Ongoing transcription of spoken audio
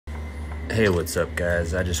Hey, what's up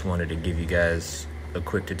guys? I just wanted to give you guys a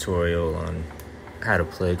quick tutorial on how to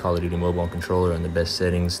play Call of Duty Mobile on controller and the best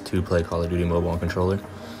settings to play Call of Duty Mobile on controller.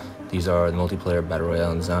 These are the multiplayer, battle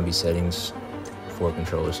royale, and zombie settings for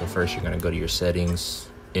controller. So first you're going to go to your settings.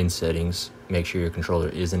 In settings, make sure your controller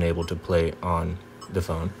is enabled to play on the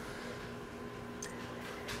phone.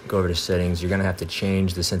 Go over to settings. You're going to have to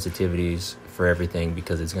change the sensitivities for everything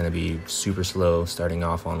because it's going to be super slow starting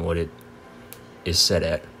off on what it is set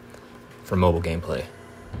at for mobile gameplay.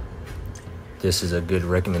 This is a good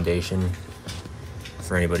recommendation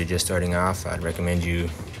for anybody just starting off. I'd recommend you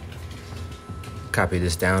copy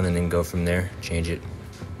this down and then go from there, change it.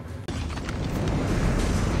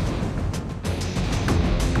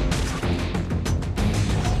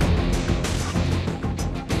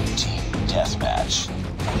 Team Deathmatch.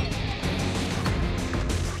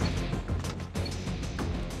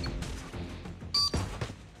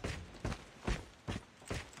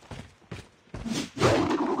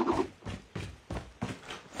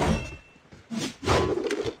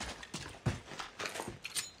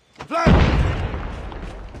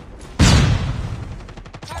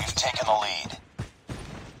 We've taken the lead.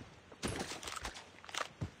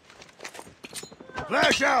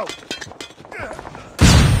 Flash out!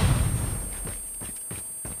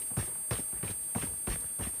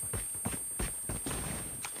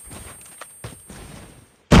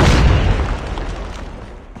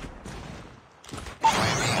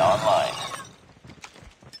 UAV online.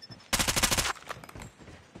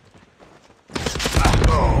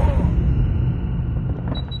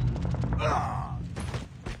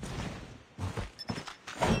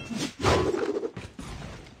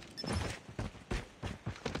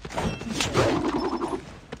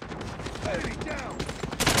 Enemy down!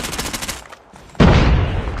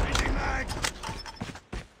 Changing mag!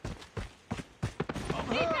 I'm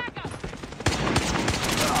hurt!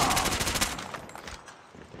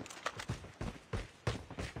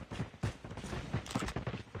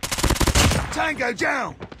 Tango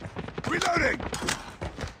down! Reloading!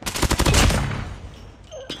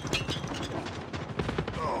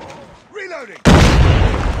 Reloading!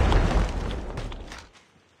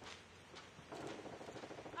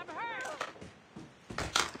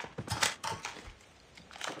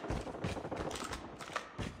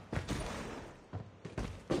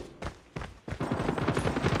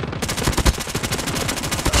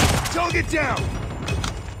 Target down!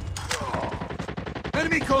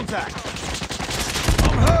 Enemy contact!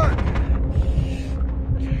 I'm hurt!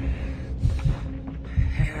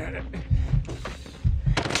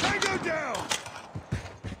 Tango down!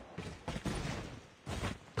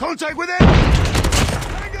 Contact with it!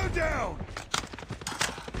 Tango down!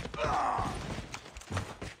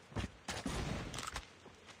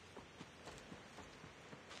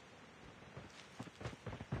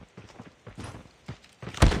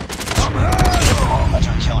 I'm hurt!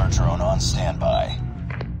 Hunter killer drone on standby.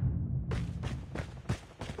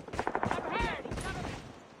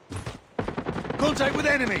 Contact with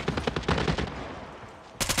enemy!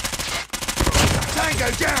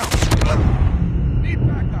 Tango down! Need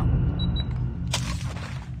backup!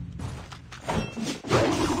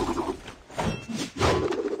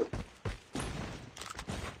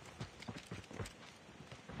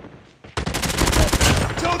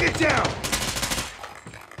 Target down!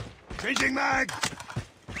 Changing mag!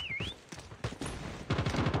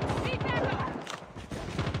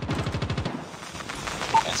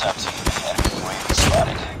 It's up to you. Enemy UAV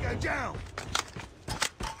spotted. Tango down!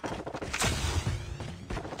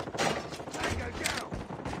 Tango down!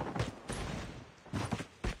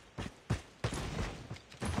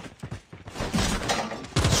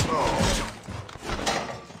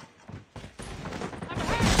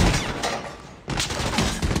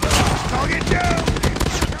 Target down!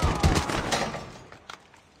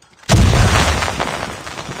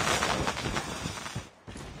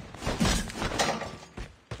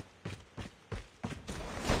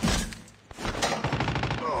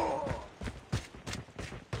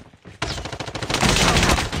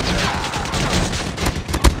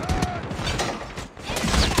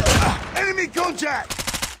 Enemy contact!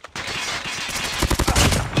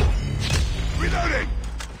 Reloading!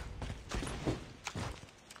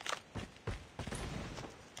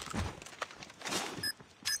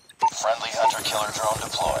 Friendly hunter killer drone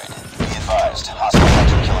deployed. Be advised, hostile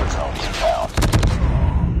hunter killer drone inbound.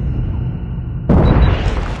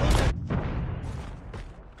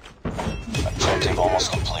 Objective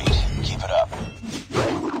almost complete. Keep it up.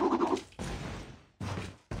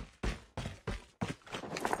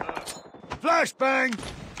 Flashbang!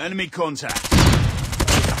 Enemy contact.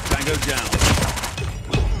 Tango down.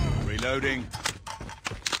 Reloading.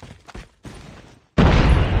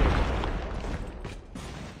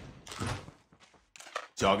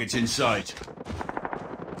 Target's in sight.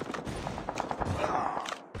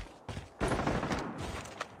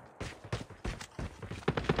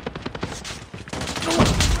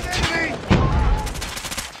 Enemy!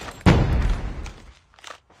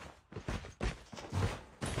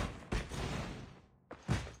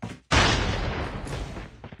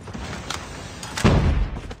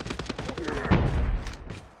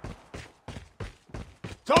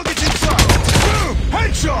 Target's in sight! Boom!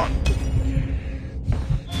 Headshot!